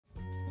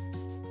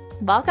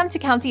Welcome to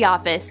County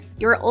Office,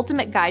 your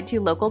ultimate guide to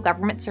local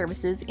government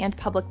services and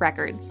public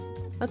records.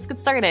 Let's get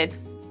started.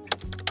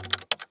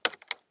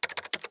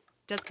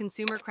 Does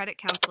consumer credit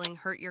counseling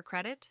hurt your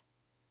credit?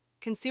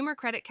 Consumer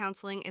credit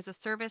counseling is a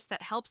service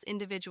that helps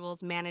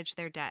individuals manage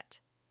their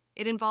debt.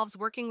 It involves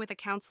working with a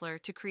counselor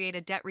to create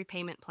a debt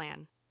repayment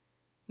plan.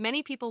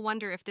 Many people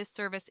wonder if this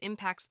service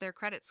impacts their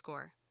credit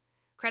score.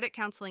 Credit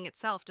counseling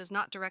itself does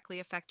not directly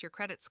affect your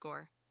credit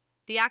score.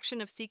 The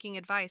action of seeking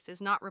advice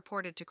is not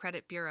reported to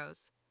credit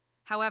bureaus.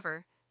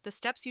 However, the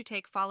steps you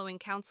take following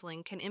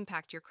counseling can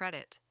impact your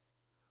credit.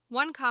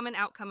 One common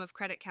outcome of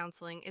credit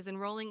counseling is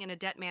enrolling in a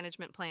debt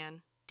management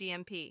plan,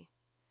 DMP.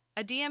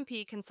 A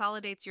DMP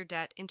consolidates your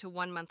debt into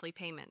one monthly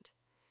payment.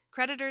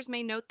 Creditors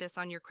may note this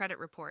on your credit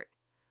report.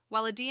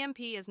 While a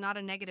DMP is not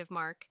a negative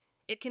mark,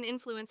 it can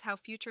influence how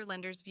future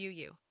lenders view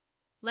you.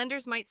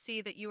 Lenders might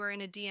see that you are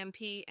in a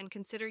DMP and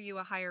consider you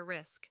a higher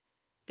risk.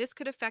 This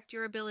could affect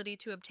your ability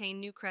to obtain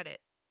new credit.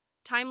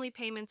 Timely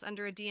payments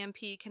under a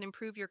DMP can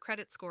improve your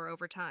credit score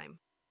over time.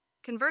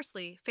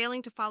 Conversely,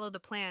 failing to follow the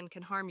plan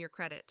can harm your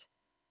credit.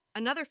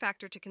 Another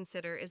factor to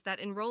consider is that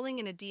enrolling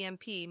in a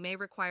DMP may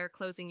require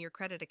closing your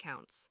credit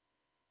accounts.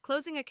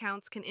 Closing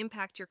accounts can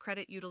impact your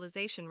credit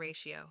utilization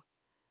ratio.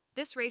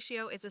 This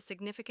ratio is a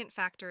significant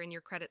factor in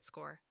your credit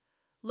score.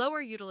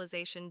 Lower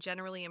utilization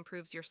generally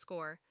improves your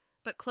score,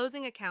 but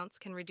closing accounts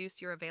can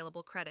reduce your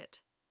available credit.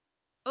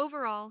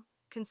 Overall,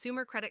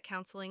 consumer credit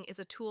counseling is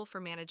a tool for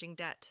managing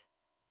debt.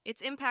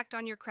 Its impact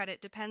on your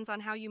credit depends on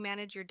how you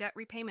manage your debt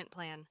repayment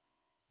plan.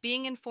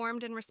 Being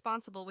informed and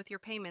responsible with your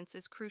payments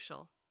is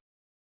crucial.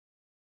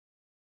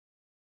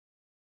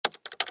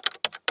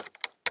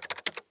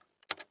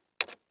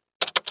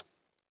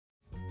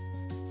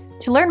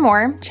 To learn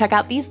more, check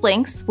out these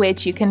links,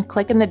 which you can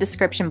click in the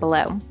description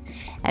below.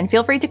 And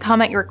feel free to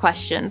comment your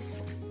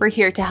questions. We're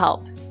here to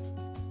help.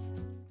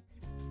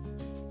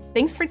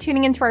 Thanks for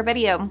tuning into our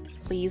video.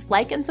 Please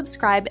like and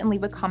subscribe and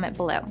leave a comment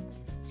below.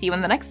 See you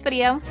in the next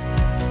video.